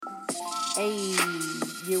Hey,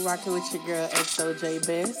 you're rocking with your girl XOJ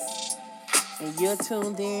Best, and you're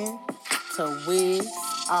tuned in to Wigs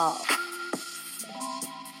Off.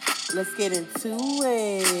 Let's get into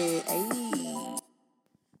it. Hey.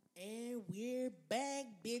 And we're back,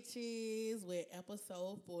 bitches, with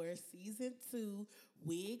episode 4, season 2,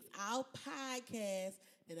 Wigs Out podcast.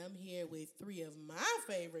 And I'm here with 3 of my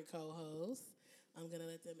favorite co-hosts. I'm going to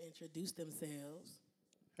let them introduce themselves.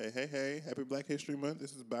 Hey. Happy Black History Month.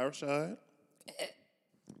 This is Barashad.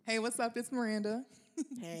 Hey, what's up? It's Miranda.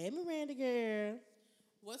 Hey, Miranda girl.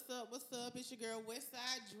 What's up? It's your girl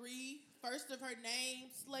Westside Dree, first of her name,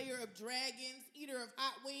 slayer of dragons, eater of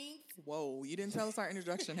hot wings. Whoa, you didn't tell us our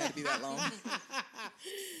introduction had to be that long.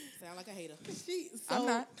 Sound like a hater. I'm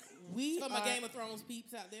not. Some of my Game of Thrones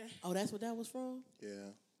peeps out there. Oh, that's what that was from? Yeah.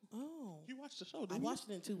 Oh. You watched the show, didn't I you? watched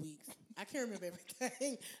it in 2 weeks. I can't remember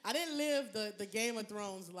everything. I didn't live the Game of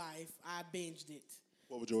Thrones life. I binged it.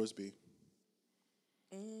 What would yours be?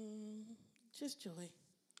 Just joy.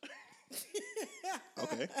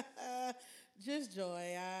 Okay. Just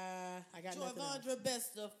joy. I got nothing else. Joyvandra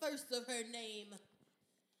Besta, first of her name,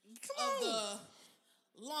 Come of on.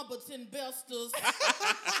 the Lomberton Besters,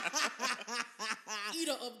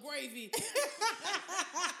 eater of gravy.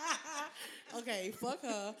 Okay, fuck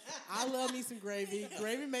her. I love me some gravy.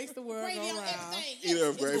 Gravy makes the world Gravy go on round. everything. Eater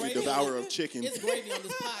of It's gravy, devourer of chicken. It's gravy on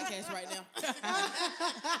this podcast right now.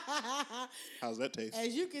 How's that taste?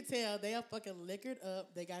 As you can tell, they are fucking liquored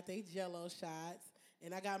up. They got their Jello shots.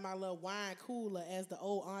 And I got my little wine cooler, as the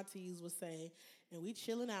old aunties would say. And we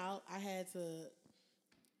chilling out. I had to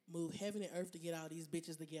move heaven and earth to get all these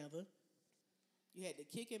bitches together. You had to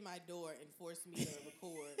kick in my door and force me to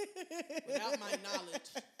record without my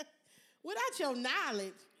knowledge. Without your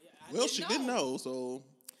knowledge. Well, she didn't know, so...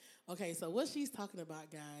 Okay, so what she's talking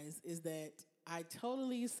about, guys, is that I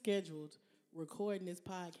totally scheduled recording this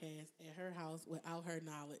podcast at her house without her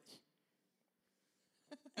knowledge.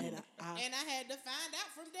 And I had to find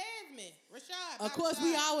out from Desmond, Rashad. of course,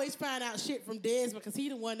 we always find out shit from Desmond because he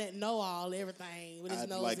the one that know all everything with his I'd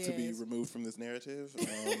nose like to be ass. removed from this narrative.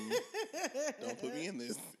 Don't put me in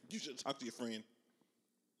this. You should talk to your friend.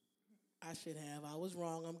 I should have. I was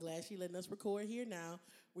wrong. I'm glad she letting us record here now.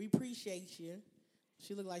 We appreciate you.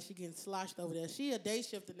 She look like she getting sloshed over there. She a day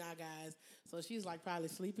shifter now, guys. So she's like probably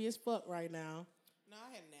sleepy as fuck right now. No,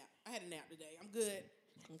 I had a nap today. I'm good.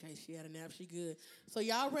 Okay, she had a nap. She good. So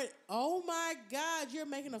y'all ready? Oh my God, you're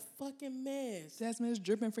making a fucking mess. Jasmine is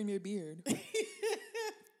dripping from your beard.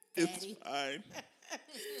 It's Daddy. fine.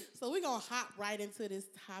 So we're going to hop right into this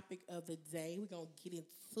topic of the day. We're going to get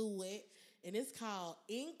into it. And it's called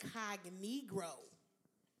incognito.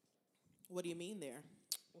 What do you mean there?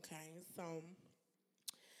 Okay, so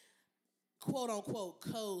quote unquote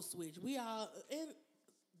code switch. We all, in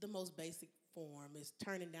the most basic form, is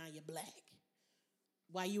turning down your black.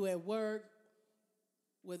 While you at work,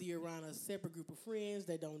 whether you're around a separate group of friends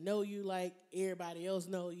that don't know you like everybody else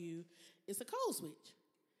know you, it's a code switch.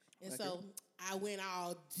 And Like so I went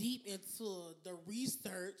all deep into the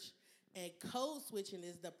research, and code switching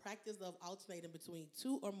is the practice of alternating between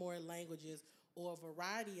 2 or more languages or a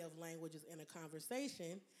variety of languages in a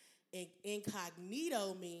conversation. And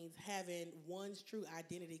incognito means having one's true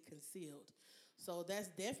identity concealed. So that's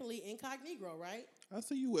definitely incognito, right? I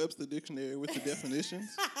see you Webster Dictionary with the definitions.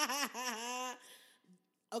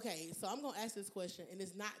 Okay, so I'm going to ask this question, and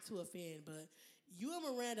it's not to offend, but you and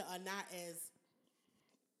Miranda are not as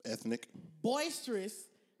Ethnic. boisterous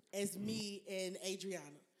as me and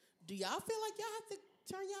Adriana. Do y'all feel like y'all have to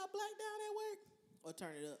turn y'all black down at work? Or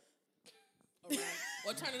turn it up.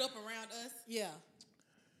 Or turn it up around us. Yeah.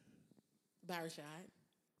 Barashad.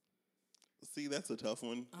 See, that's a tough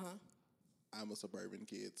one. Uh-huh. I'm a suburban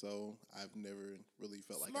kid, so I've never really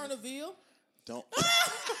felt like I Smyrnaville. don't.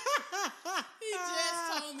 He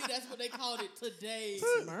just told me that's what they called it today.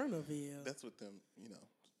 Smyrnaville. That's what them, you know.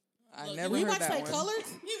 I Look, never Were you heard about to that say one. colors?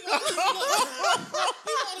 He want to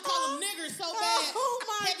call them niggers so bad. Oh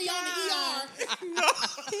my Heavy on God. the ER.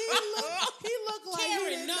 He looked like he Karen,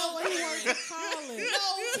 didn't no, know what he Karen. wanted to call it. No,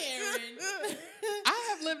 Karen. I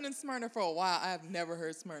have lived in Smyrna for a while. I have never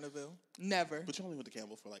heard Smyrnaville. Never. But you only went to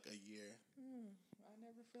Campbell for like a year. I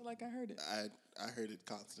never feel like I heard it. I heard it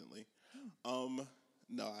constantly.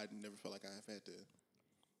 No, I never felt like I've had to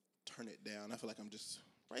turn it down. I feel like I'm just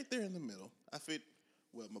right there in the middle. I fit,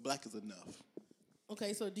 well, my black is enough.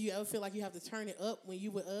 Okay, so do you ever feel like you have to turn it up when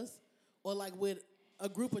you with us? Or like with a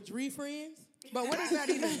group of Dree friends? But what does that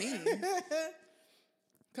even mean?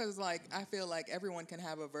 Because, like, I feel like everyone can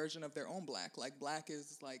have a version of their own black. Like, black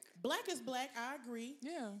is, like... Black is black, I agree.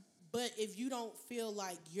 Yeah. But if you don't feel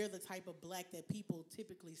like you're the type of black that people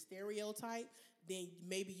typically stereotype, then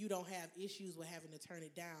maybe you don't have issues with having to turn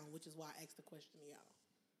it down, which is why I asked the question to y'all.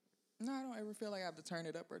 No, I don't ever feel like I have to turn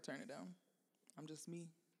it up or turn it down. I'm just me.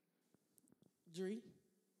 Dree,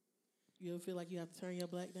 you ever feel like you have to turn your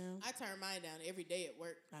black down? I turn mine down every day at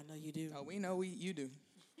work. I know you do. Oh, we know you do.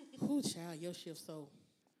 Who child, your shift so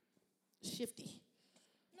shifty.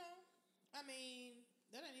 No, I mean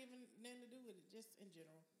that ain't even nothing to do with it. Just in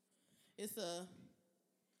general,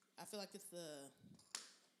 I feel like it's a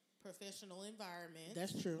professional environment.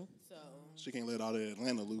 That's true. So She can't let all the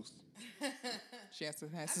Atlanta loose. She has to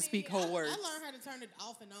I speak mean, whole words. I learned how to turn it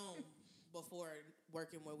off and on before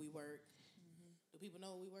working where we work. Do people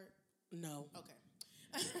know where we work? No. Okay.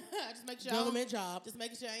 Just make sure Government job. Just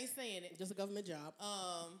making sure I ain't saying it. Just a government job.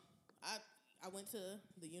 I went to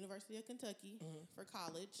the University of Kentucky for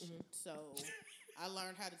college, so I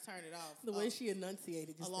learned how to turn it off. The way she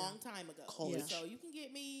enunciated just a long time ago. College. So you can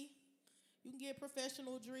get me, you can get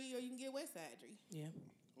professional Dree, or you can get West Side Dree. Yeah.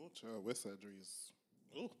 Oh, child, West Side Dree is.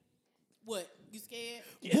 Oh. What? You scared?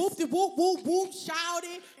 Yes. Whoop de whoop whoop whoop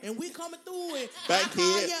shouting, and we coming through it.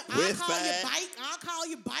 Backhead, West I call Side. your bike. I call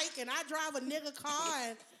your bike, and I drive a nigga car.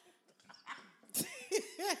 And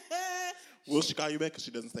Will she call you back? Because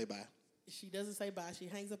she doesn't say bye. she doesn't say bye. She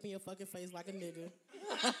hangs up in your fucking face like a nigga.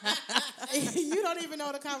 You don't even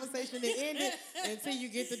know the conversation that ended until you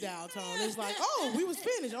get to downtown. It's like, oh, we was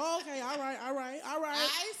finished. Oh, okay, all right.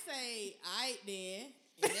 I say, all right then.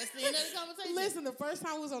 And that's the end of the conversation. Listen, the first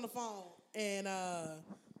time we was on the phone, and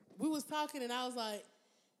we was talking, and I was like,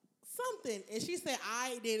 something. And she said,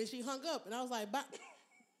 I did, and she hung up. And I was like, bye.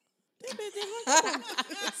 This bitch just hung up.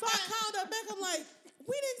 So I called her back. I'm like,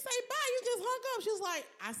 we didn't say bye. You just hung up. She was like,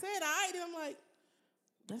 I said I did. I'm like,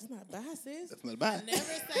 that's not bye, sis. That's not bye. Never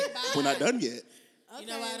say bye. We're not done yet. You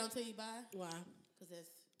know why I don't tell you bye? Why? Because that's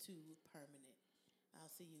too permanent. I'll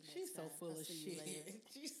see you next She's so time. full I'll of see you shit. later.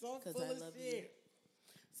 She's so 'Cause full I of love shit. you.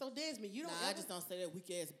 So Desmond, you don't Nah, I ever... just don't say that weak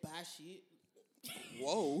ass bye shit.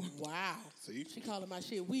 Whoa. Wow. See? She calling my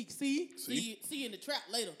shit weak. See? See you in the trap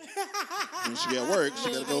later. When she at work,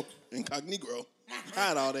 she got to go incognito.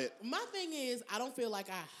 Hide all that. My thing is, I don't feel like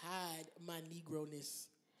I hide my Negro-ness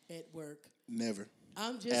at work. Never.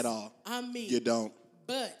 I'm just... At all. I'm me. You don't.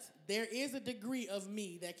 But there is a degree of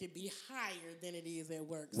me that can be higher than it is at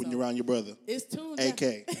work. When So you're around your brother. it's tuned down.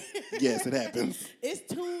 AK. Yes, it happens.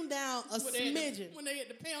 It's tuned down a When they at the- smidgen. when they at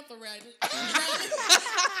the Panther rally. That's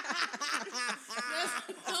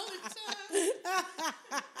the only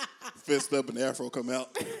time. Fist up and the afro come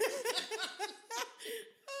out.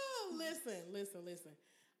 Oh, listen.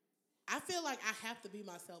 I feel like I have to be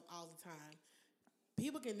myself all the time.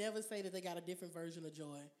 People can never say that they got a different version of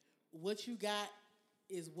joy. What you got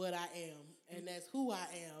is what I am, and that's who I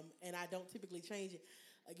am, and I don't typically change it.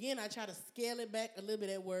 Again, I try to scale it back a little bit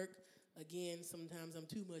at work. Again, sometimes I'm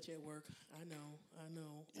too much at work. I know.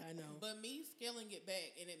 But me scaling it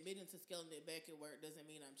back and admitting to scaling it back at work doesn't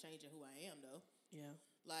mean I'm changing who I am, though. Yeah.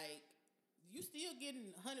 Like, you still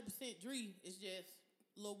getting 100% Dree. It's just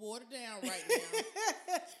a little watered down right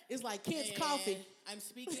now. It's like Kent's And coffee. I'm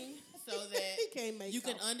speaking so He that can't make you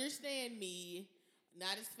can coffee. understand me.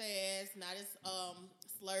 Not as fast, not as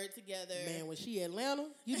slurred together. Man, when she Atlanta,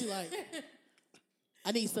 you be like,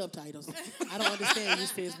 I need subtitles. I don't understand you,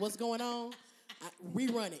 sis. What's going on?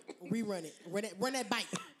 Rerun it. Run that bike.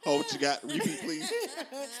 Oh, what you got? Repeat, please.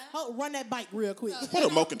 Run that bike real quick. Put a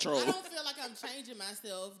remote control. I don't feel like I'm changing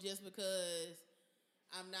myself just because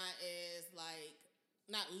I'm not as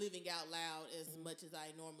not living out loud as much as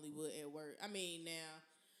I normally would at work. I mean, now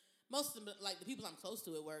most of them, like the people I'm close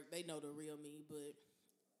to at work, they know the real me, but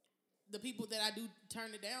the people that I do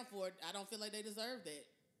turn it down for, I don't feel like they deserve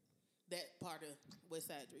that part of West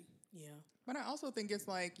Side Dree. Yeah. But I also think it's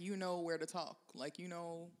like you know where to talk. Like you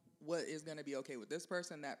know what is going to be okay with this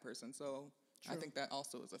person, that person. So I think that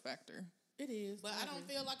also is a factor. It is. But I don't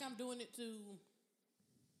feel like I'm doing it to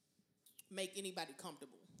make anybody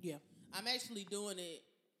comfortable. Yeah. I'm actually doing it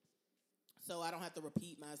so I don't have to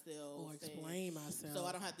repeat myself. Or explain myself. So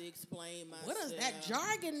I don't have to explain myself. What does that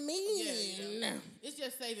jargon mean? Yeah. It's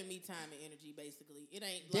just saving me time and energy, basically. It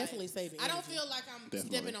ain't Definitely like, saving I don't energy. feel like I'm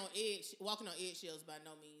Definitely. stepping on walking on eggshells by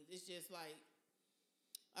no means. It's just like,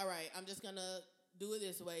 all right, I'm just gonna do it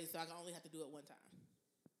this way, so I can only have to do it one time.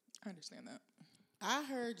 I understand that. I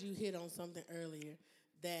heard you hit on something earlier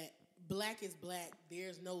that black is black.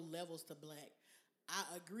 There's no levels to black. I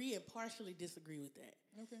agree and partially disagree with that.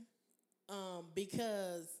 Okay.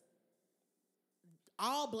 Because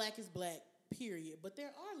all black is black, period. But there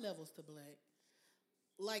are levels to black.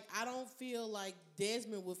 Like, I don't feel like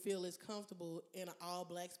Desmond would feel as comfortable in an all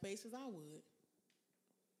black space as I would.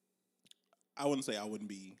 I wouldn't say I wouldn't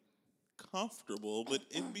be comfortable, but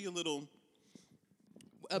it'd be a little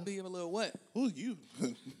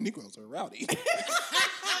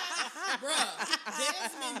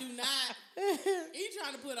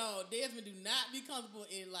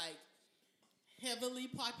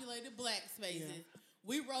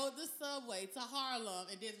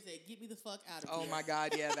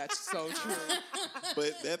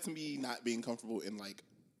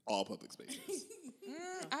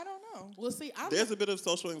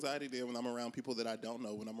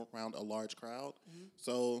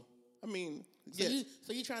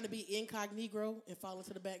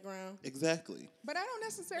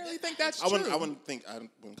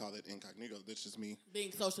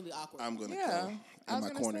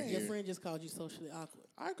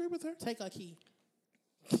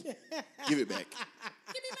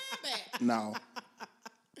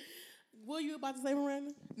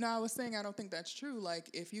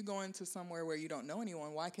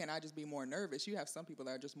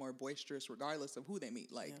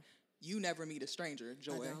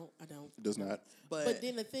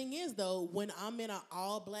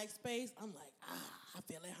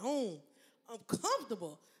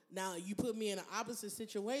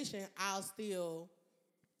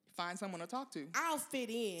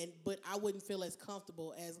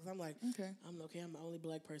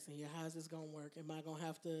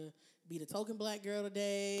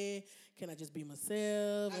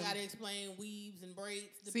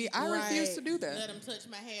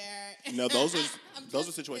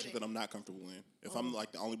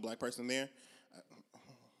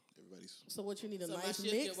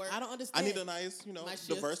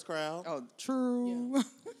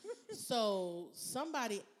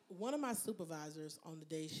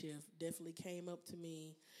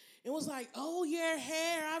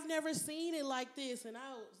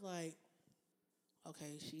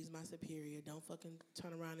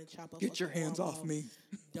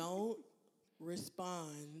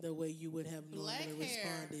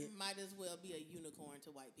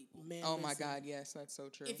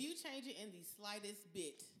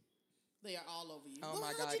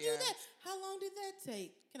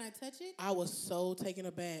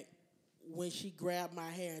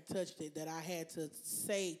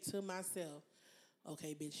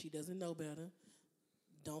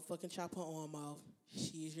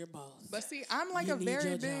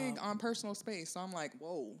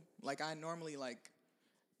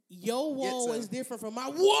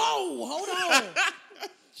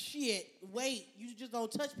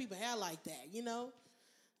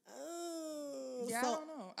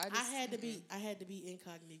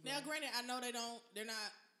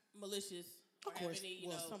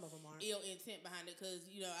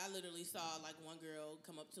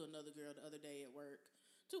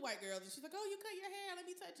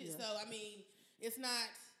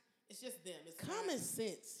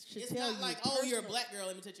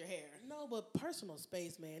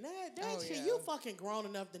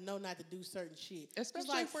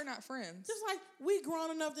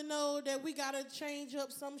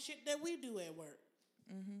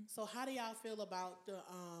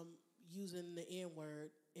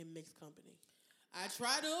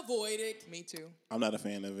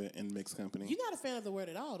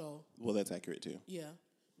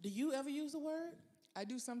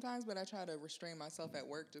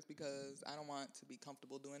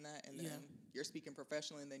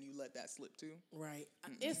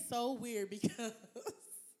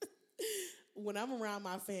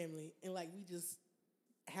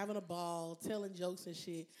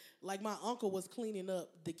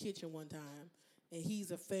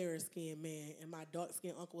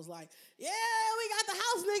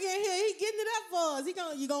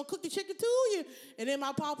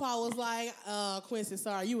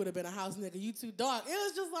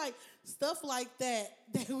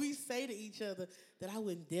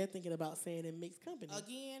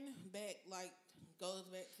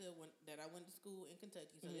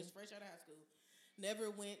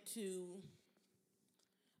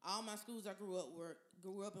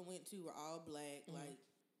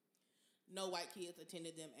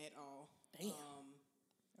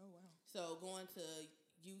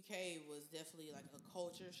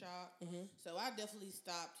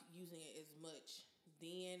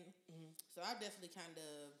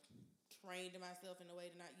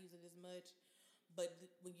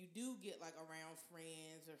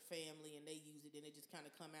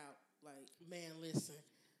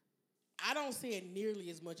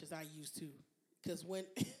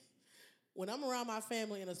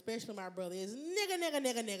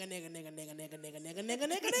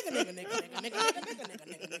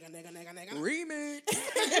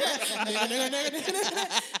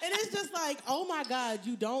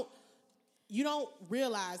you don't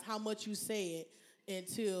realize how much you say it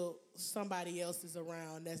until somebody else is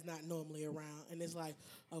around that's not normally around, and it's like,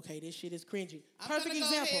 okay, this shit is cringy. Perfect I'm gonna go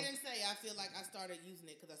example. ahead and say I feel like I started using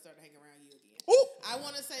it because I started hanging around you again. Ooh. I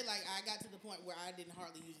want to say like I got to the point where I didn't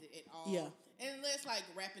hardly use it at all. Yeah. Unless like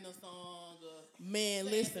rapping a song or Man, saying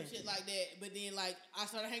listen. some shit like that. But then like I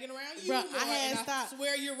started hanging around you. Bruh, more, I had and stopped- I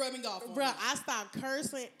swear you're rubbing off on Bruh, me. I stopped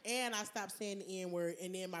cursing and I stopped saying the N word.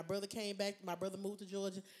 And then my brother came back. My brother moved to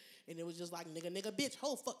Georgia, and it was just like nigga, bitch,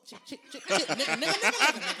 ho, fuck, chick,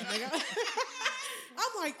 nigga.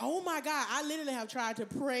 I'm like, oh my God, I literally have tried to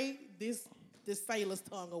pray this sailor's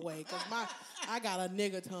tongue away because I got a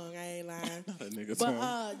nigga tongue. I ain't lying. A nigga But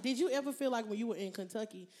tongue. did you ever feel like when you were in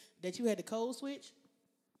Kentucky that you had to code switch?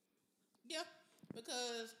 Yeah,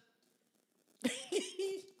 because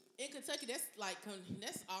in Kentucky,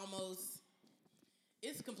 that's almost,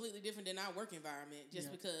 it's completely different than our work environment. Just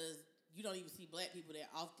because you don't even see black people that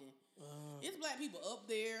often. It's black people up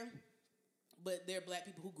there, but they're black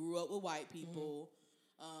people who grew up with white people.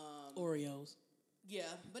 Oreos. Yeah,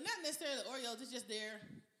 but not necessarily Oreos. It's just their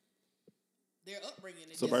upbringing. At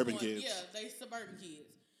this Suburban point. kids. Yeah, they suburban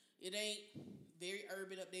kids. It ain't very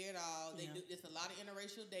urban up there at all. They Yeah. do. It's a lot of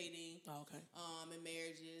interracial dating. Oh, okay. And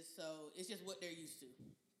marriages. So it's just what they're used to.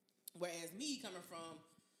 Whereas me coming from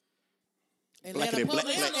Atlanta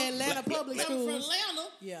Public coming from Schools. Atlanta,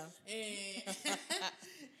 Yeah. and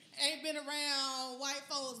ain't been around white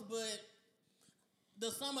folks, but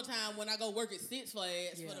the summertime when I go work at Six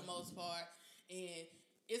Flags for the most part, and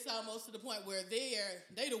it's almost to the point where they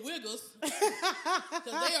the wiggles because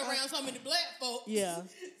they around so many black folks. Yeah.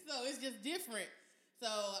 So it's just different. So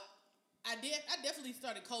I definitely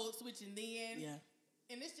started code switching then. Yeah.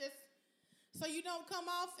 And it's just so you don't come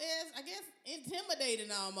off as, I guess,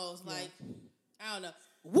 intimidating almost. Yeah. Like, I don't know.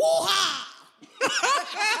 Woo-ha!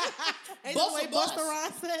 Ain't the Bust way a bus. Busta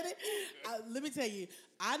Rhymes said it. Let me tell you,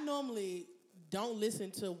 I normally don't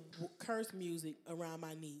listen to curse music around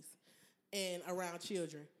my niece and around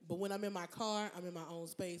children. But when I'm in my car, I'm in my own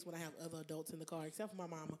space when I have other adults in the car, except for my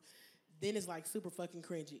mama, then it's like super fucking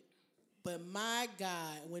cringy. But my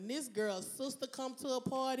God, when this girl's sister come to a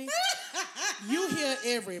party, you hear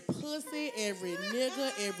every pussy, every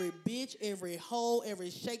nigga, every bitch, every hoe,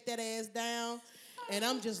 every shake that ass down. And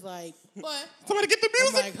I'm just like, But Somebody get the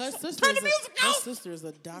I'm music. like, her Turn the music her out. sister is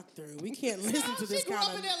a doctor. We can't listen to this she grew kind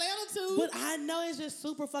up of. in Atlanta too. But I know it's just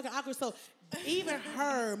super fucking awkward. So even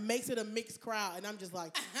her makes it a mixed crowd, and I'm just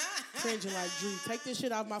like cringing. Like, Drew, take this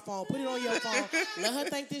shit off my phone. Put it on your phone. Let her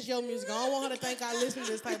think this your music. I don't want her to think I listen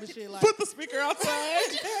to this type of shit. Like, Put the speaker outside.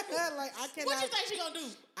 like I cannot. What you think she gonna do?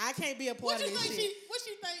 I can't be a part What of you this think shit.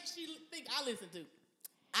 she think I listen to?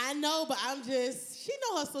 I know, but I'm just. She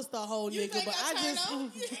know her sister a whole You nigga, think but I I turn just, on?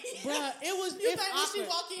 bruh, it was. You it's think when she awkward.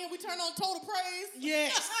 walk in, we turn on Total Praise?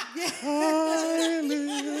 Yes. Yeah. I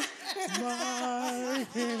live my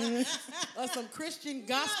Or some Christian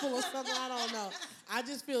gospel or something. I don't know. I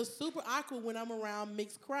just feel super awkward when I'm around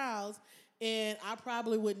mixed crowds, and I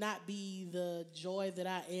probably would not be the joy that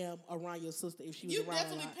I am around your sister if she was You around.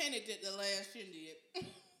 definitely a lot. panicked at the last shindig.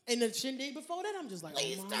 And the shindig before that, I'm just like,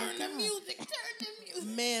 Please oh my turn God. the music. Turn the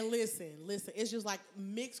music. Man, listen. It's just like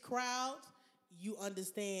mixed crowds. You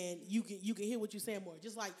understand. You can hear what you're saying more.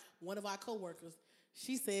 Just like one of our coworkers,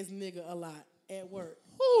 she says nigga a lot at work.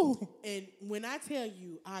 Whew. And when I tell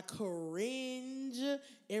you, I cringe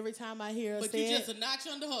every time I hear her But say you it. just a notch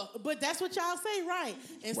under her. But that's what y'all say, right?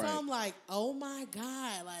 And so Right. I'm like, oh my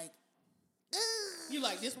God, like, You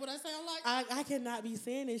like this? What I sound like? I cannot be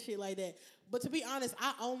saying this shit like that. But to be honest,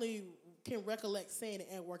 I only can recollect saying it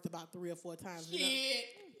at work about 3 or 4 times. You know? Shit.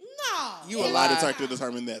 No. You a lie detector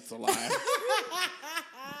determined that's a lie.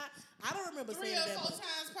 I don't remember 3 saying or it that 4 much.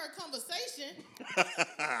 times per conversation.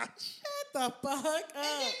 Shut the fuck up. And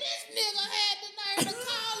then this nigga had the nerve to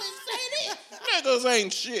call and say this. Niggas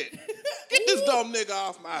ain't shit. Get this dumb nigga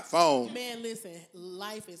off my phone. Man, listen,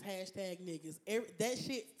 life is #niggas. That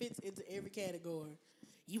shit fits into every category.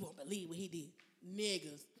 You won't believe what he did.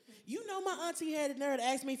 Niggas. You know my auntie had the nerve to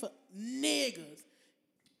ask me for niggas.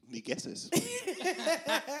 He guesses.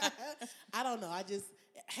 I don't know.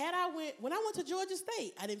 When I went to Georgia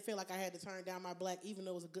State, I didn't feel like I had to turn down my black, even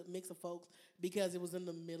though it was a good mix of folks, because it was in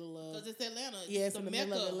the middle of. Because it's Atlanta. Yeah, it's in the Mecca.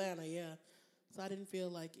 middle of Atlanta, yeah. So I didn't feel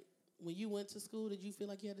like it. When you went to school, did you feel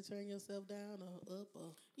like you had to turn yourself down or up?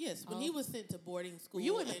 Or? Yes, when he was sent to boarding school. Well,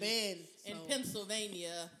 you in the band. in so-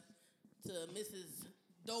 Pennsylvania to Mrs.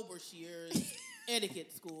 Dobershear's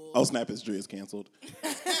etiquette school. Oh, snap, his Drew is canceled.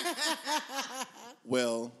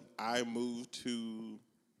 Well, I moved to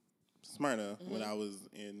Smyrna when I was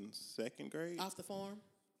in 2nd grade. Off the farm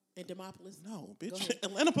in Demopolis? No, Go bitch. ahead.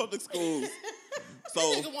 Atlanta Public Schools. So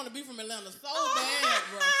Nigga want to be from Atlanta so bad,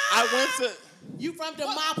 bro. I went to You from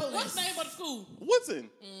Demopolis? What's the name of the school? Woodson.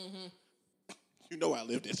 You know I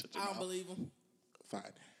lived in such a I don't believe him.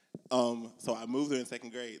 Fine. So I moved there in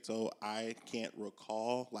second grade, so I can't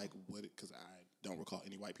recall like what because I don't recall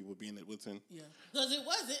any white people being at Woodson. Yeah. Because it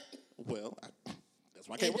wasn't. Well, that's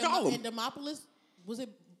why I can't recall In them. Demopolis, was it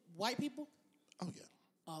white people? Oh yeah,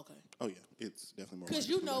 Oh, okay. oh yeah, it's definitely more. Because white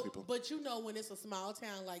you people than know, people. but you know when it's a small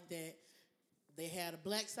town like that, they had a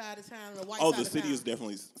black side of town and a white Oh, side the of town. city is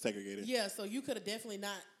definitely segregated. Yeah, so you could have definitely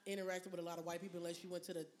not interacted with a lot of white people unless you went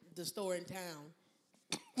to the store in town.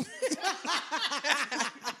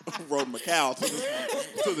 Rode Macau to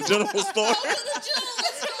the general store. Go to the gym.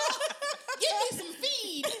 Let's go. Give me some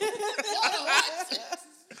feed. What?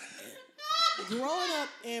 Growing up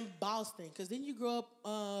in Boston, because didn't you grow up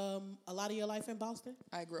a lot of your life in Boston?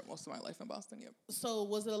 I grew up most of my life in Boston. Yep. So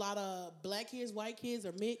was it a lot of black kids, white kids,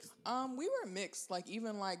 or mixed? We were mixed. Like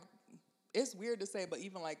even like, it's weird to say, but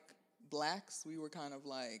even like blacks, we were kind of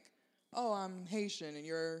like, oh, I'm Haitian and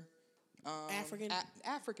you're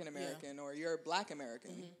African American or you're Black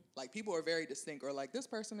American. Like people are very distinct. Or like this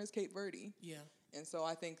person is Cape Verde. Yeah. And so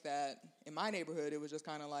I think that in my neighborhood, it was just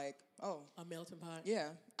kind of like, oh, A melting pot. yeah.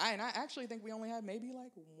 I actually think we only had maybe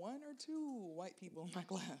like 1 or 2 white people in my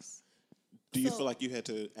class. Do you So- feel like you had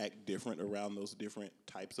to act different around those different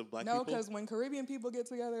types of black No, people? because when Caribbean people get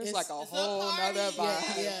together, it's It's- like a It's a whole party. nother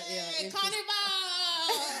vibe. Yeah. It's just-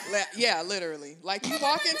 Carnival. Yeah, literally. Like you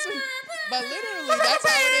walk into, but literally that's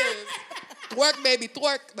how it is. Twerk, baby,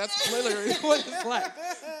 twerk. That's literally what it's like.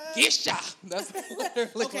 Gisha. That's literally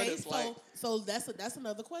what Okay, it's like. so that's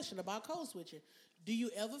another question about code switching. Do you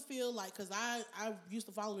ever feel like, because I used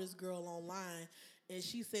to follow this girl online, and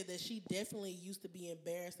she said that she definitely used to be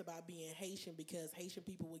embarrassed about being Haitian because Haitian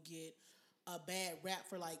people would get a bad rap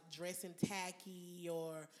for like dressing tacky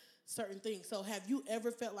or certain things. So have you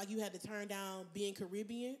ever felt like you had to turn down being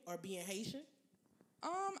Caribbean or being Haitian?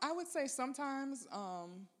 I would say sometimes,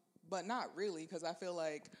 but not really, because I feel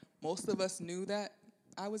like most of us knew that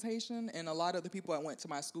I was Haitian, and a lot of the people that went to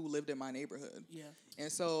my school lived in my neighborhood. Yeah. And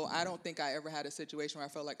so I don't think I ever had a situation where I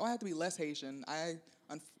felt like, oh, I have to be less Haitian.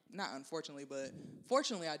 Not unfortunately, but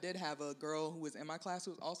fortunately, I did have a girl who was in my class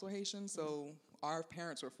who was also Haitian, so our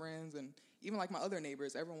parents were friends, and even like my other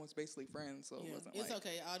neighbors, everyone was basically friends, so it wasn't It's like,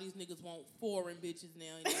 okay. All these niggas want foreign bitches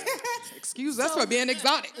now. You know? excuse us for being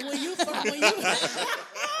exotic.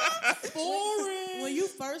 When you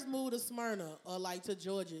first moved to Smyrna or like to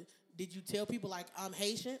Georgia, did you tell people like I'm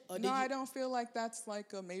Haitian or did No, you? I don't feel like that's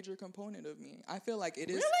like a major component of me. I feel like it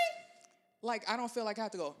is. Really? Like, I don't feel like I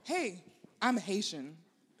have to go, hey, I'm Haitian.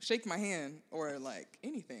 Shake my hand or like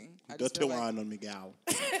anything. I The just feel like Tawan on Miguel.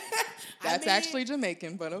 that's mean- actually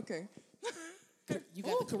Jamaican, but okay. You got the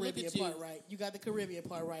Ooh, look Caribbean at you. part right. You got the Caribbean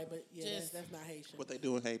part right, but yeah, Just- that's not Haitian. What they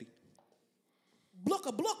do in Haiti?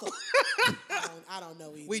 Blooka. I don't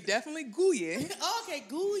know either. We definitely gooye. Okay,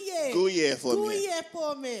 Gouye. Gouye for me. Gouye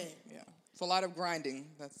for me. Yeah. It's a lot of grinding.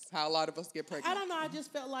 That's how a lot of us get pregnant. I don't know. I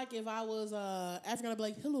just felt like if I was African, I'd be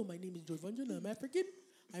like, hello, my name is George Vanjana. I'm African.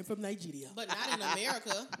 I'm from Nigeria. But not in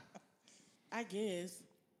America. I guess.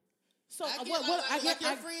 So I get, like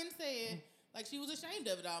your friend said, like she was ashamed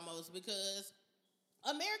of it almost because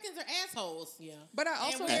Americans are assholes. Yeah. But I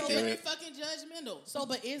also and we're feel very like, fucking judgmental. So,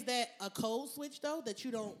 but is that a code switch though that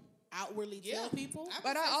you don't outwardly tell people? I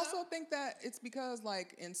but would I say also so. think that it's because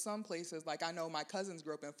like in some places, like I know my cousins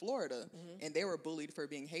grew up in Florida and they were bullied for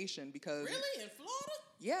being Haitian because Really? In Florida?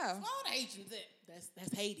 yeah. Florida Haitians at?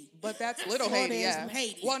 That's Haiti. But that's little Florida Haiti, is yeah. from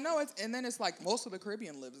Haiti. Well, no, it's like most of the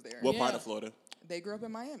Caribbean lives there. What part Yeah. of Florida? They grew up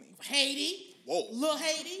in Miami. Haiti. Whoa. Little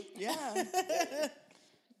Haiti. Yeah.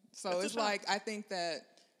 So That's a it's shock. like I think that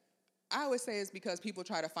I would say it's because people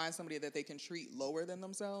try to find somebody that they can treat lower than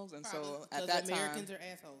themselves, and Probably, so at 'cause that Americans time,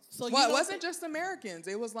 are assholes. So you well, it don't wasn't think- just Americans;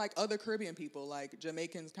 it was like other Caribbean people, like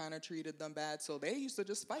Jamaicans, kind of treated them bad, so they used to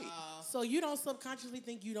just fight. So you don't subconsciously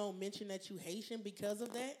think you don't mention that you Haitian because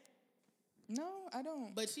of that? No, I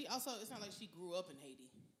don't. But she also, it's not like she grew up in Haiti.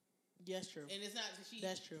 Yes, true. And it's not that she.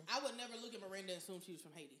 That's true. I would never look at Miranda and assume she was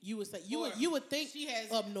from Haiti. You would say Or you would think she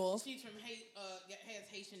has up north. She's from has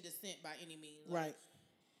Haitian descent by any means. Like, Right.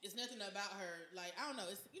 It's nothing about her. Like I don't know.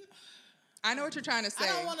 It's I know what you're trying to say.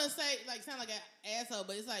 I don't want to say like sound like an asshole,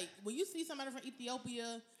 but it's like when you see somebody from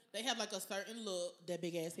Ethiopia, they have like a certain look. That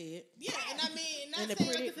big ass head. Yeah, and I mean, not And the saying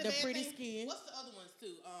pretty- like it's a the bad pretty thing. skin. What's the other ones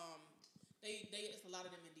too? They it's a lot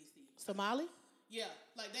of them in DC. Somali? Yeah,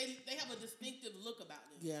 like they have a distinctive look about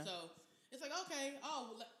them. Yeah. So it's like okay,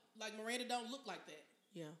 like Miranda don't look like that.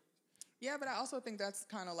 Yeah. Yeah, but I also think that's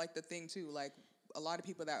kind of like the thing too. Like a lot of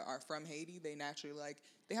people that are from Haiti, they naturally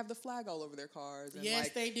they have the flag all over their cars. And yes,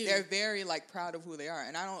 they do. They're very proud of who they are.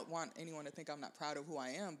 And I don't want anyone to think I'm not proud of who I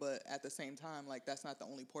am, but at the same time, that's not the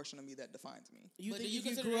only portion of me that defines me. You think if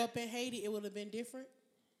you grew up in Haiti, it would have been different?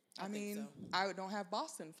 I mean, so. I don't have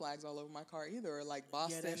Boston flags all over my car either, or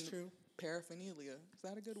Boston that's true. Paraphernalia. Is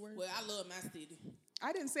that a good word? Well, I love my city.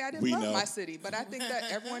 I didn't say I didn't love my city, but I think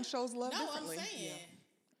that everyone shows love differently. No, I'm saying. Yeah.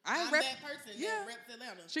 I'm that person that reps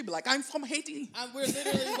Atlanta. She'd be like, I'm from Haiti. We're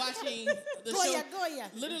literally watching the show. Goya.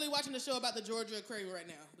 Literally watching the show about the Georgia Aquarium right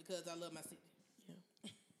now because I love my city.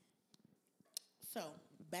 Yeah. So,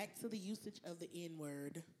 back to the usage of the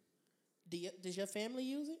N-word. Does your family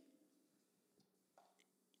use it?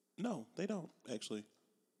 No, they don't, actually.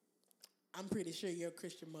 I'm pretty sure your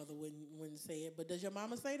Christian mother wouldn't say it, but does your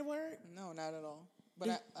mama say the word? No, not at all. But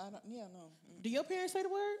I don't, no. Do your parents say the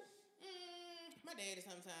word? My daddy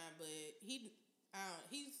sometimes, but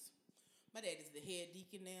my dad is the head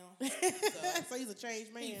deacon now. So he's a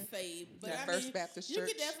changed man. He's saved. But First Baptist Church. You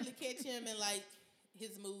could definitely catch him in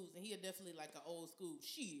his moves, and he'll definitely an old school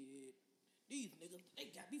shit. These niggas,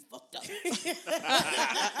 they got me fucked up.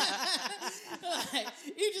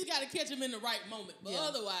 You just got to catch him in the right moment. But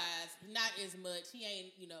otherwise, not as much. He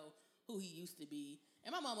ain't, who he used to be.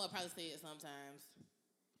 And my mama will probably say it sometimes.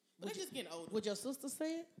 But they're just getting older. Would your sister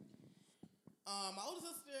say it? My older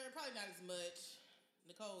sister, probably not as much.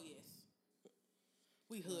 Nicole, yes.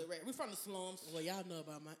 We hood rat. We from the slums. Well, y'all know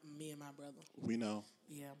about me and my brother. We know.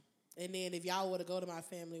 Yeah. And then if y'all were to go to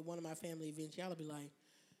one of my family events, y'all would be like,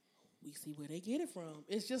 we see where they get it from.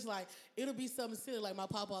 It's just it'll be something silly. Like my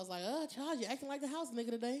papa was like, Charles, you acting like the house nigga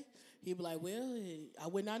today. He'd be like, well, I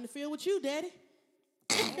went out in the field with you, daddy.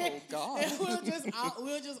 Oh, God. And we'll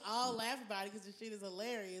just all laugh about it because the shit is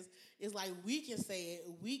hilarious. It's like we can say it.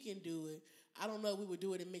 We can do it. I don't know if we would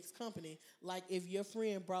do it in mixed company. Like if your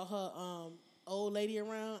friend brought her old lady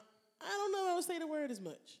around, I don't know if I would say the word as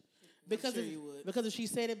much. Because you would. Because if she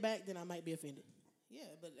said it back, then I might be offended. Yeah,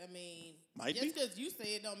 but I mean, Might just because you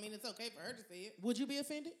say it don't mean it's okay for her to say it. Would you be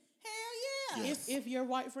offended? Hell yeah. Yes. If your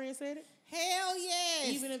white friend said it? Hell yes.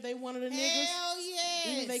 Even if they one of the niggas? Hell yes.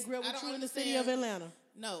 Even if they grew up with you in the city of Atlanta?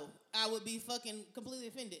 No, I would be fucking completely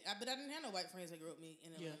offended. But I didn't have no white friends that grew up with me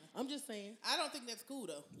in Atlanta. Yeah, I'm just saying. I don't think that's cool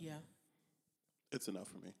though. Yeah. It's enough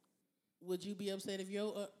for me. Would you be upset if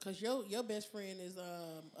because your best friend is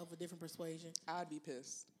of a different persuasion? I'd be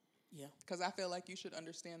pissed. Yeah. Because I feel like you should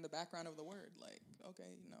understand the background of the word. Okay,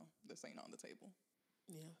 this ain't on the table.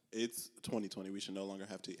 Yeah. It's 2020. We should no longer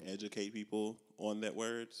have to educate people on that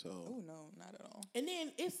word. So. Oh no, not at all. And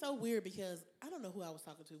then it's so weird because I don't know who I was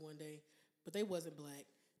talking to one day, but they wasn't black,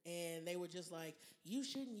 and they were just like, "You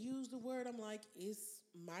shouldn't use the word." I'm like, "It's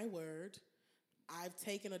my word. I've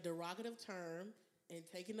taken a derogative term and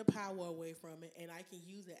taken the power away from it, and I can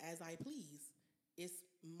use it as I please. It's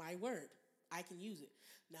my word. I can use it.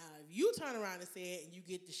 Now, if you turn around and say it and you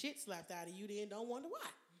get the shit slapped out of you, then don't wonder why."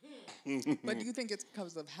 But do you think it's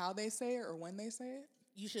because of how they say it or when they say it?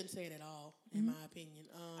 You shouldn't say it at all, in my opinion.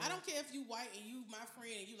 I don't care if you white and you my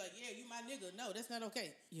friend and you like, yeah, you my nigga. No, that's not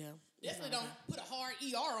okay. Yeah. Definitely don't put a hard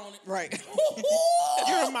ER on it. Right.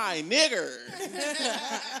 You're my nigger.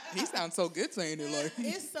 He sounds so good saying it like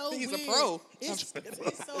it's so he's weird. a pro.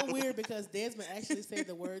 It's so weird because Desmond actually said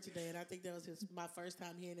the word today, and I think that was my first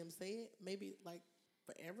time hearing him say it. Maybe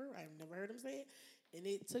forever. I've never heard him say it. And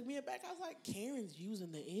it took me aback. I was like, Karen's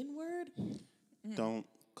using the N-word? Don't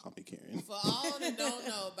call me Karen. For all that don't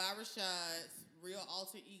know, Rashad's real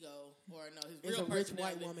alter ego, or no, his It's real a rich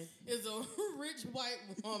white woman. is a rich white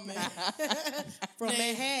woman From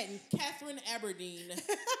named Manhattan. Catherine Aberdeen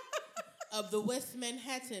of the West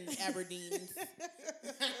Manhattan Aberdeens.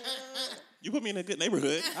 You put me in a good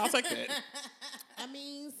neighborhood. I'll take that. I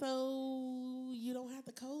mean, so you don't have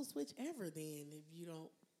to code switch ever then.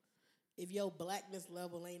 If your blackness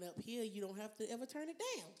level ain't up here, you don't have to ever turn it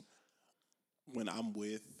down. When I'm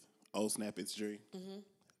with Old Snap, it's Dre.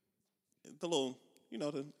 The little,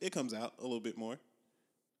 it comes out a little bit more.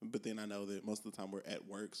 But then I know that most of the time we're at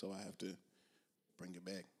work, so I have to bring it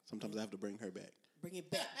back. Sometimes I have to bring her back. Bring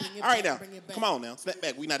it back. Bring it All right, back, now. bring it back. Come on now. Snap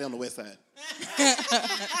back. We not on the west side. I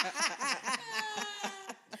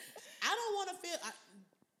don't want to feel...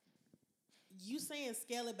 you saying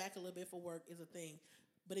scale it back a little bit for work is a thing.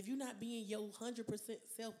 But if you're not being your 100%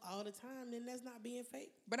 self all the time, then that's not being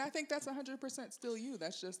fake. But I think that's 100% still you.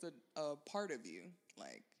 That's just a part of you.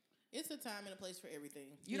 It's a time and a place for everything.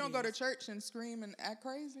 You don't go to church and scream and act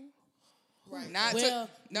crazy. Right.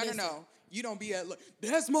 No. You don't be at,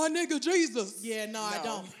 that's my nigga Jesus. Yeah, no, I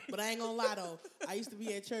don't. But I ain't gonna lie, though. I used to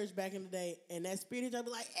be at church back in the day, and that spirit, I'd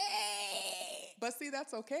be like, hey. But see,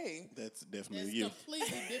 that's okay. That's definitely That's you. completely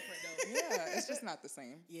different, though. Yeah, it's just not the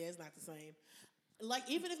same. Yeah, it's not the same. Like,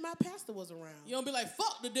 even if my pastor was around. You don't be like,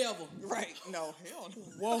 fuck the devil. Right. No, hell no.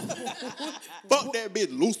 Whoa. Fuck that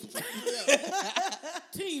bitch, Lucifer.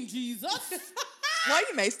 Team Jesus. Well,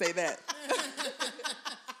 you may say that.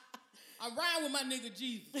 I'm riding with my nigga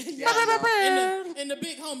Jesus. Yeah, no. and the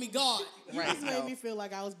big homie God. You Right, just made no. me feel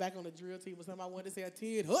like I was back on the drill team or something. I wanted to say a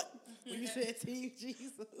Ted Hut when you said Team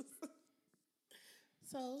Jesus.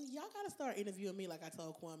 So y'all gotta start interviewing me like I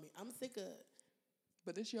told Kwame. I'm sick of it.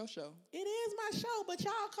 But it's your show. It is my show, but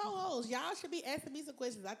y'all co-hosts. Y'all should be asking me some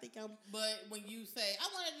questions. I think I'm But when you say, I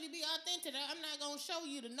wanted to be authentic, I'm not going to show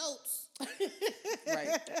you the notes.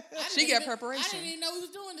 Right. I She didn't get even- preparation. I didn't even know we was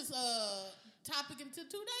doing this topic until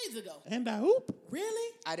 2 days ago. And I hoop.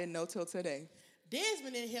 really. I didn't know till today.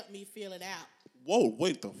 Desmond didn't help me fill it out. Whoa,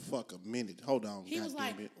 wait the fuck a minute. Hold on. He was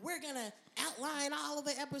like, damn it. "We're gonna outline all of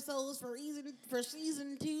the episodes for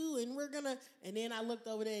season 2, and we're gonna." And then I looked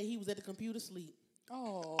over there, and he was at the computer sleep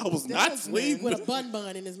Oh, I was not Desmond. asleep. with a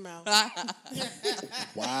bun in his mouth.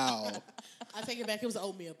 Wow. I take it back. It was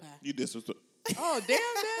oatmeal pie. You disrespect. Oh, damn,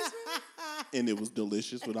 Desmond. And it was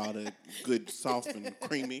delicious with all that good, soft and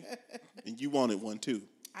creamy. And you wanted one too.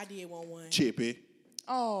 I did want one. Chippy.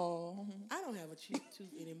 Oh. I don't have a cheap tooth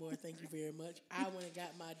anymore. Thank you very much. I went and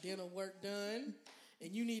got my dental work done,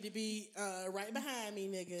 and you need to be right behind me,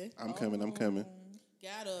 nigga. I'm coming.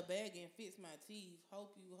 Got a bag and fix my teeth.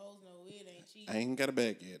 Hope you hoes know it ain't cheap. I ain't got a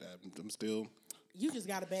bag yet. I'm still. You just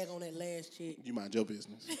got a bag on that last chick. You mind your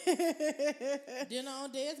business. Dinner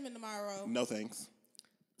on Desmond tomorrow. No thanks.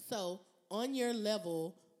 So, on your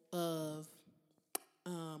level of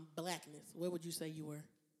blackness, where would you say you were?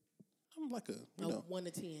 I'm like a 1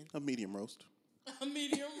 to 10. a medium roast. A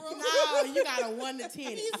medium roast. No, you got a 1 to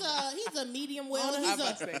 10. He's a medium well. I was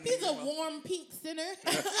about to say He's a medium well. warm pink center.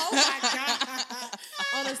 Oh my God.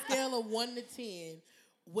 On a scale of 1 to 10,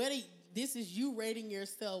 this is you rating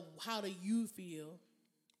yourself. How do you feel?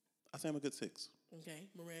 I say I'm a good 6. Okay,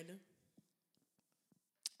 Miranda.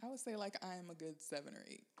 I would say like I am a good 7 or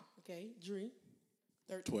 8. Okay, Dree.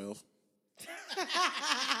 12.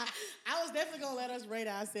 I was definitely gonna let us rate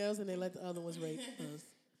ourselves and then let the other ones rate us.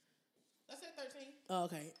 I said 13. Oh,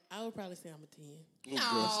 okay, I would probably say I'm a 10.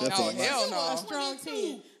 Oh, gross. That's no, all right. hell no. A strong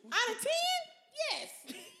 10. Out of 10? Yes.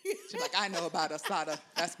 She's like, I know about Asada.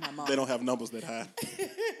 That's my mom. They don't have numbers that high.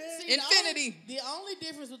 See, Infinity. The only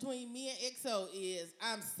difference between me and EXO is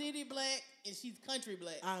I'm city black and she's country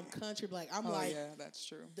black. I'm country black. I'm Oh, like, yeah, that's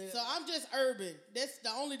true. So I'm just urban. That's the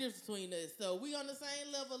only difference between us. So we on the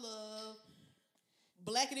same level of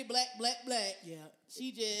blackity black. yeah,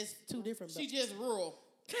 She just two different. She just rural.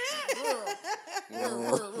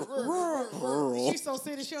 Rural. She's so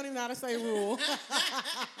city she don't even know how to say rural.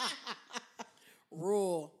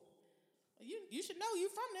 Rural. You should know you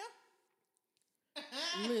from there.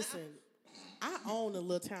 Listen, I own the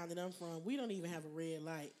little town that I'm from. We don't even have a red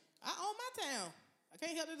light. I own my town. I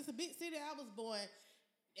can't help it. It's a big city. I was born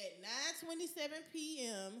at 9:27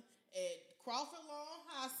 p.m. at Crawford Lawn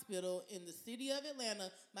Hospital in the city of Atlanta.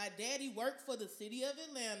 My daddy worked for the city of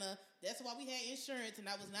Atlanta. That's why we had insurance, and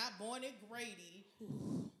I was not born at Grady.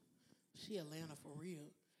 She Atlanta for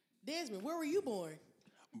real. Desmond, where were you born?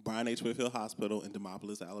 Brian H. Whitfield Hospital in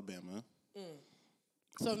Demopolis, Alabama.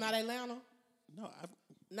 So not Atlanta? No,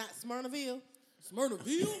 Not Smyrnaville?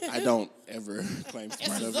 Smyrnaville? I don't ever claim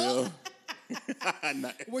Smyrnaville.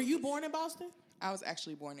 Were you born in Boston? I was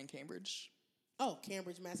actually born in Cambridge. Oh,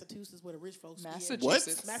 Cambridge, Massachusetts, where the rich folks live.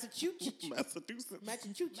 Massachusetts. Massachusetts. Massachusetts.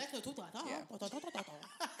 Massachusetts.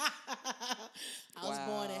 I was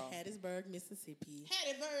born in Hattiesburg, Mississippi.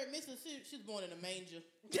 Hattiesburg, Mississippi. She was born in a manger.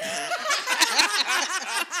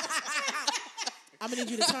 I'm gonna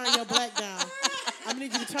need you to turn your black down. I'm gonna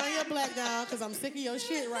need you to turn your black down because I'm sick of your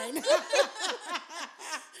shit right now.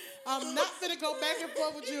 I'm not gonna go back and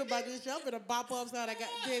forth with you about this shit. I'm gonna bop her upside. I got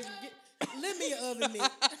this. Lend me your oven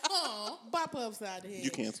mitt. Bop her upside the head.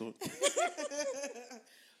 You canceled.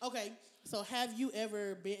 Okay, so have you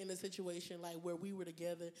ever been in a situation like where we were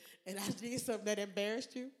together and I did something that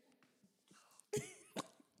embarrassed you?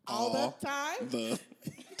 All the time? The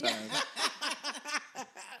time.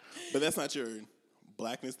 But that's not your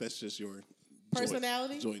blackness. That's just your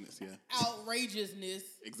Personality? Joyness, yeah. Outrageousness.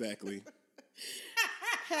 Exactly.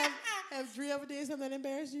 Have Dre ever did something that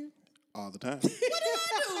embarrassed you? All the time. What did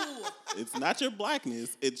I do? It's not your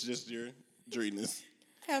blackness. It's just your dreeness.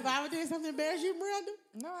 Have I ever did something that embarrassed you, Miranda?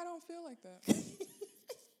 No, I don't feel like that.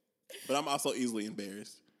 But I'm also easily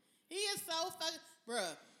embarrassed. He is so fucking...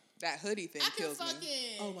 Bruh. That hoodie thing I can kills fucking...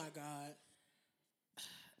 me. Oh, my God.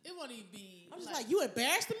 It won't even be... I'm just like, you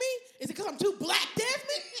embarrassed me? Is it because I'm too black,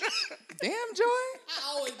 Desmond? Damn, Joy.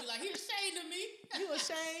 I always be like, he ashamed of me. You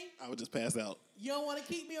ashamed? I would just pass out. You don't want to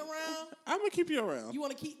keep me around? I'm gonna keep you around. You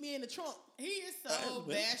want to keep me in the trunk? He is so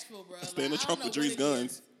bashful, bro. Stay in the Like, I trunk don't with know Dre's what it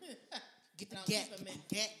guns. is. Get the No, gat. keep him in.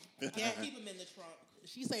 Gat. Keep him in the trunk.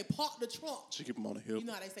 She say park the trunk. She keep him on the hip. You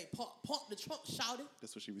know how they say park the trunk, shout it.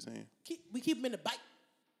 That's what she be saying. We keep him in the bike.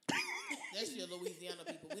 That's your Louisiana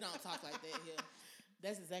people. We don't talk like that here.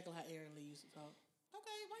 That's exactly how Aaron Lee used to talk.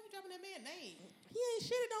 Okay, why you dropping that man's name? He ain't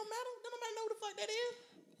shit. It don't matter. Don't nobody know who the fuck that is.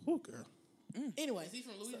 Oh, girl. Anyway. Is he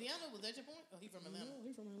from Louisiana? Was that your point? Or he from Atlanta? No,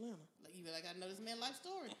 he from Atlanta. Like, you be like, I know this man's life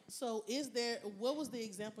story. So what was the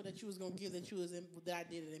example that you was going to give that I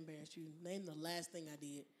did that embarrassed you? Name the last thing I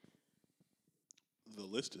did. The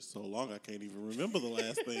list is so long I can't even remember the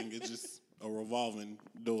last thing. It's just a revolving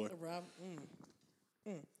door.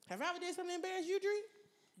 Have I ever did something that embarrassed you, Dree?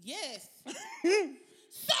 Yes.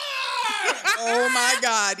 Oh my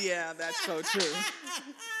God, yeah, that's so true.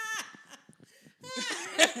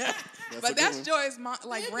 But that's Joy's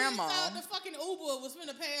grandma. The fucking Uber was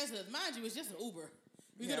finna pass us. Mind you, it's just an Uber.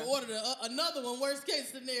 We could have ordered another one, worst case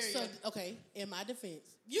scenario. So, okay, in my defense.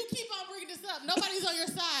 You keep on bringing this up. Nobody's on your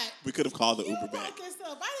side. We could have called the You Uber brought back. this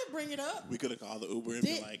up. I didn't bring it up. We could have called the Uber and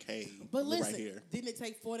been like, hey, But we're listen, right here. didn't it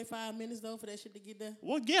take 45 minutes, though, for that shit to get there?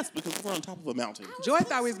 Well, yes, because we're on top of a mountain. Joy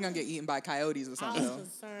thought we was going to get eaten by coyotes or I something. was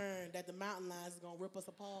concerned that the mountain lions is going to rip us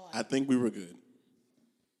apart. I think we were good.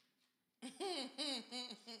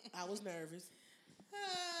 I was nervous.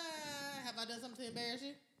 Have I done something to embarrass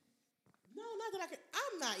you? No, not that I can.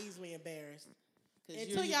 I'm not easily embarrassed.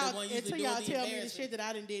 Until Y'all tell me the shit that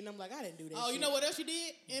I didn't do, and I'm like, I didn't do that. Oh, shit. you know what else you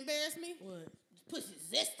did? Embarrass me? What? Pussy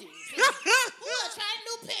zesty. Ooh, I tried a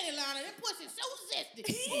new panty liner. That pussy's so zesty.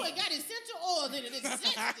 Ooh, it got essential oils in it. It's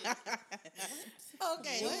zesty.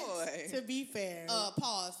 Okay. Boy. To be fair.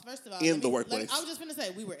 Pause. First of all, In the workplace. I was just gonna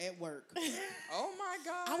say we were at work. Oh my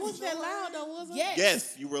God. I wasn't that loud, though, was I?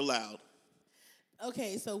 Yes, you were loud.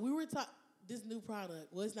 Okay, so we were talking. This new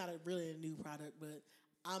product. Well, it's not really a new product, but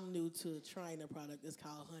I'm new to trying a product. It's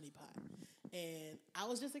called Honey Pot, and I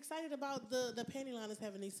was just excited about the panty liners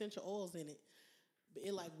having essential oils in it. But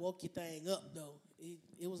it like woke your thing up though.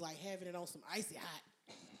 It was like having it on some icy hot.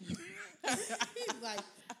 He's like,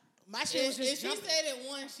 my shit was just. If she said it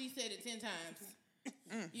once, she said it 10 times.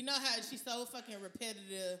 You know how she's so fucking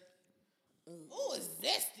repetitive. Ooh, it's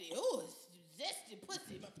zesty. Ooh, it's zesty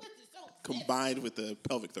pussy. My pussy's so zesty. Combined with the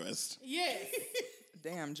pelvic thrust. Yes.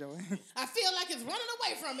 Damn, Joy. I feel like it's running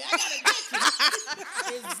away from me. I gotta get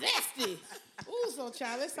it. It's zesty. Ooh, so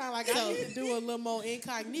child, it sounds like I need to do a little more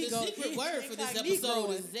incognito. The secret word for this episode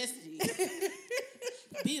is zesty.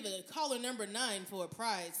 Be the caller number 9 for a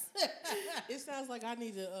prize. It sounds like I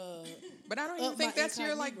need to. But I don't even Up think my that's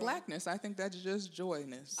your incognito. blackness. I think that's just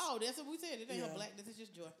joyness. Oh, that's what we said. It ain't no Yeah. blackness. It's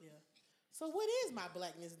just joy. Yeah. So what is my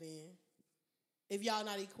blackness then? If y'all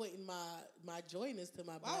not equating my joyness to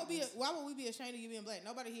my blackness. Why would we be ashamed of you being black?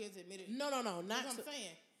 Nobody here has admitted. No, That's not what I'm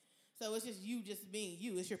saying. So it's just you just being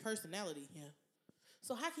you. It's your personality. Yeah.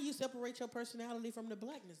 So how can you separate your personality from the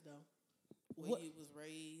blackness though? Where you was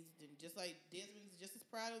raised, and just like Desmond's just as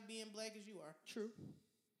proud of being black as you are. True.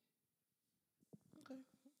 Okay.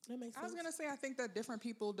 That makes sense. I was going to say, I think that different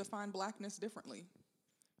people define blackness differently.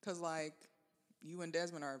 Because, like, you and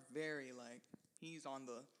Desmond are very, like, he's on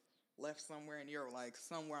the left somewhere and you're, like,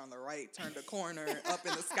 somewhere on the right, turned a corner, up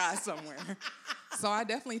in the sky somewhere. So I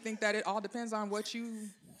definitely think that it all depends on what you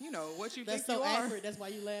think That's so you are. accurate. That's why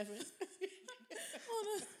you laughing.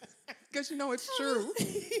 Because you know it's true.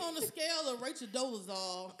 On the scale of Rachel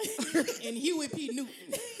Dolezal and Huey P. Newton,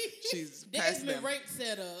 She's past Desmond them. Rake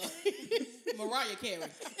said Mariah Carey.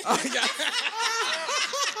 Oh, yeah.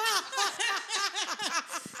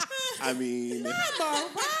 I mean,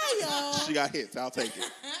 Mariah. she got hits. I'll take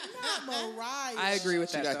it. Not Mariah. I agree with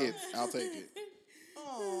She that, got though. hits. I'll take it.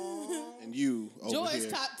 Aww. And you over Joy's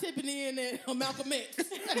here, top tipping in at Malcolm X.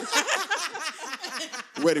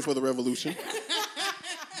 ready for the revolution.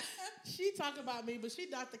 She talk about me, but she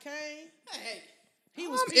Dr. Kane. Hey, He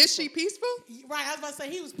was Is she peaceful? right? I was about to say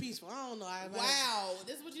he was peaceful. I don't know. wow,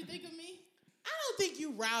 this is what you think of me? I don't think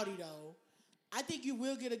you rowdy though. I think you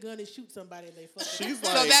will get a gun and shoot somebody if they fuck. She's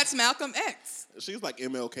So like that's Malcolm X. she's like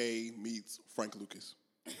MLK meets Frank Lucas.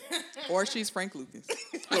 Or she's Frank Lucas.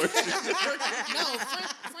 No,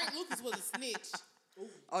 Frank Lucas was a snitch.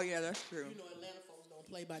 Oh, yeah, that's true. You know Atlanta folks don't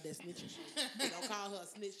play by that snitching shit. Don't call her a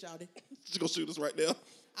snitch, shawty. She's gonna shoot us right now.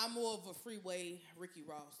 I'm more of a freeway Ricky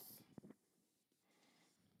Ross.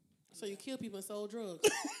 So you kill people and sold drugs.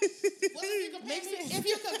 Well, if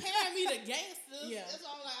you're comparing me to gangsters, that's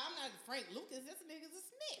all. Like, I'm not Frank Lucas. This nigga's a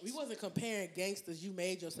snitch. We wasn't comparing gangsters. You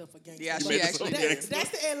made yourself a gangster. Yeah, she actually did. That's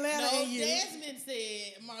the Atlanta No, in you. Desmond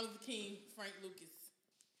said Martin Luther King, Frank Lucas.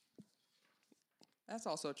 That's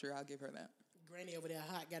also true. I'll give her that. Granny over there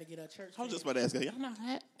hot. Got to get her church. I was just about to ask her, y'all not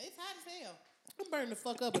hot? It's hot as hell. I'm burning the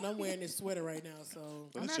fuck up, and I'm wearing this sweater right now. So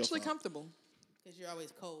But I'm it's your actually fault. comfortable. Because you're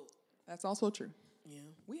always cold. That's also true. yeah,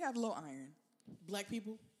 We have low iron. black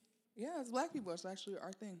people. Yeah, as black people, it's actually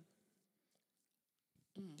our thing.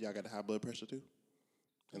 Y'all got the high blood pressure too?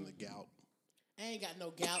 And the gout. I ain't got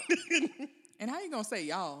no gout. And how you gonna say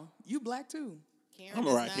y'all? You black too. Karen I'm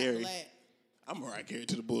is Mariah not Carey. black. I'm Mariah Carey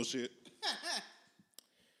to the bullshit.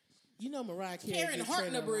 You know Mariah Carey. Karen gets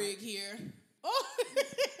traded a lot. Hartnebrig here. Oh.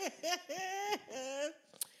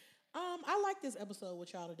 I like this episode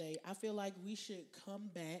with y'all today. I feel like we should come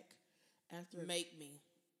back after. Make me.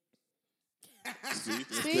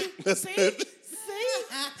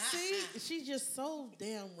 See, she's just so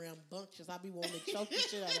damn rambunctious. I be wanting to choke the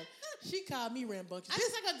shit out of her. She called me rambunctious. I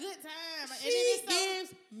just like a good time. And She then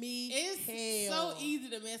gives me it's hell. so easy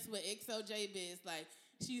to mess with XOJ Biz. Like,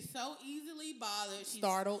 she's so easily bothered.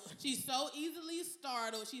 Startled. She's so easily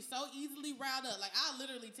startled. She's so easily riled up. Like, I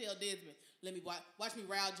literally tell Desmond, let me watch me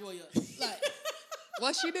rile Joy up. Like,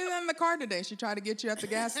 Well, she did it in the car today. She tried to get you at the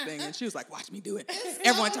gas thing, and she was like, watch me do it.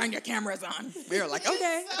 Everyone turn your cameras on. We were like,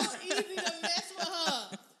 okay. It's so easy to mess with her.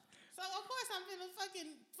 So, of course, I'm finna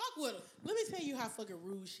fucking fuck with her. Let me tell you how fucking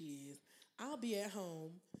rude she is. I'll be at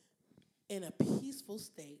home in a peaceful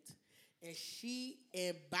state, and she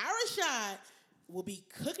and Barashad will be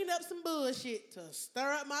cooking up some bullshit to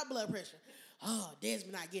stir up my blood pressure. Oh,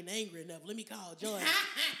 Desmond not getting angry enough. Let me call Joy.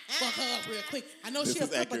 Fuck her up real quick. I know This she'll is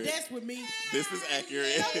flip a accurate. desk with me. This is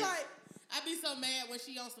accurate. I'm like, I be so mad when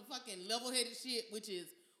she on some fucking level-headed shit, which is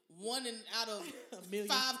one out of A million.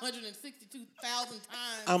 562,000 times.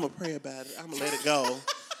 I'm going to pray about it. I'm going to let it go.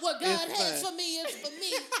 What God It's has fine. for me is for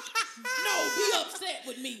me. No, be upset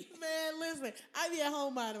with me. man, listen. I be at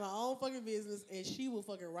home minding my own fucking business, and she will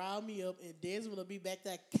fucking rile me up, and Desmond will be back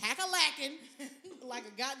there cackalaacking like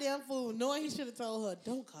a goddamn fool, knowing he should have told her,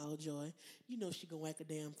 don't call Joy. You know she gonna act a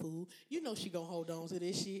damn fool. You know she gonna hold on to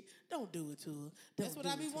this shit. Don't do it to her. That's what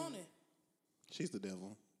I be wanting. She's the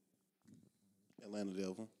devil. Atlanta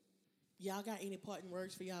devil. Y'all got any parting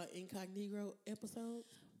words for y'all incognito episodes?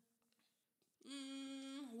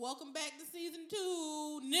 Welcome back to season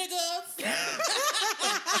 2, niggas.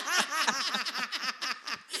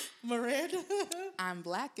 Miranda? I'm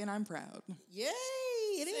black and I'm proud. Yay!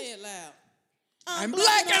 It is. Say it loud. I'm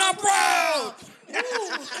black and I'm proud.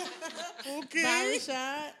 Okay.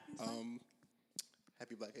 Barashad?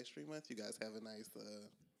 Happy Black History Month. You guys have a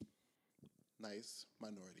nice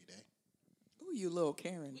Minority Day. Ooh, you little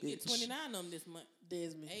Karen, We get bitch. 29 of them this month.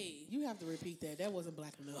 Desmond. Hey. You have to repeat that. That wasn't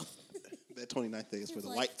black enough. That 29th day is for the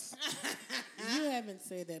like- whites. You haven't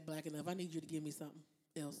said that black enough. I need you to give me something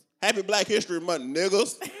else. Happy Black History Month,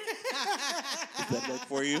 niggas. Does that work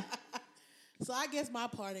for you? So I guess my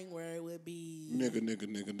parting word would be Nigga.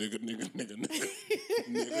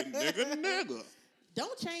 Nigga.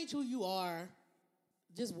 don't change who you are.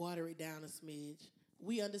 Just water it down a smidge.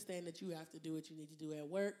 We understand that you have to do what you need to do at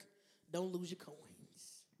work. Don't lose your coins.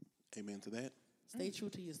 Amen to that. Stay true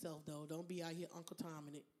to yourself, though. Don't be out here Uncle Tom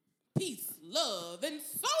in it. Peace, love, and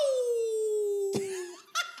soul.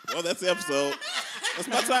 Well, that's the episode. That's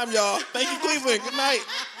my time, y'all. Thank you, Cleveland. Good night.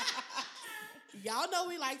 Y'all know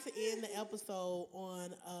we like to end the episode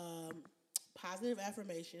on positive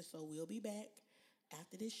affirmation, so we'll be back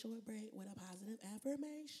after this short break with a positive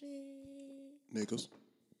affirmation. Niggas.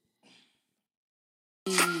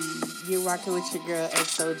 You're rocking with your girl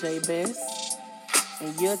XOJ Best,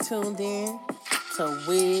 and you're tuned in to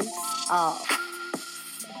Wigs Off.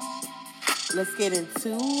 Let's get into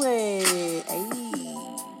it.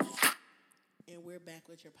 Ayy. And we're back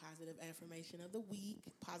with your positive affirmation of the week,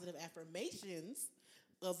 positive affirmations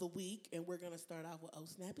of the week, and we're gonna start off with Oh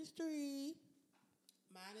Snap It's Tree.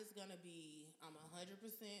 Mine is going to be, I'm 100%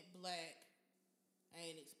 black. I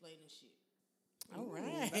ain't explaining shit. All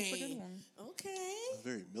right, That's a good one. Okay.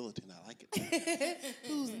 Very militant. I like it.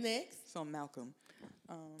 Who's next? So Malcolm.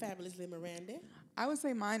 Fabulously Miranda. I would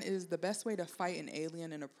say mine is the best way to fight an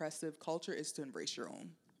alien and oppressive culture is to embrace your own.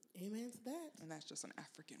 Amen to that. And that's just an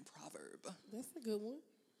African proverb. That's a good one.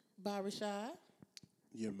 Barashad.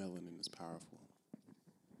 Your melanin is powerful.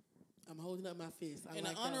 I'm holding up my fist. I And like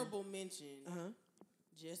an that one. honorable mention, Uh-huh.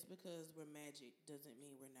 just because we're magic doesn't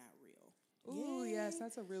mean we're not real. Ooh, Yay. yes,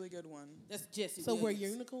 that's a really good one. That's Jesse So we're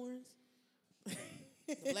Williams. unicorns?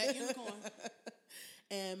 The black unicorn.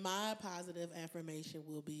 And my positive affirmation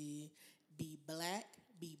will be black,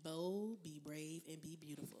 be bold, be brave, and be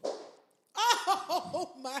beautiful.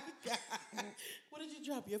 Oh my God. What did you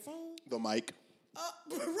drop? Your phone? The mic.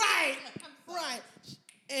 Right.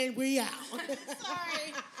 And we out.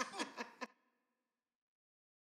 Sorry.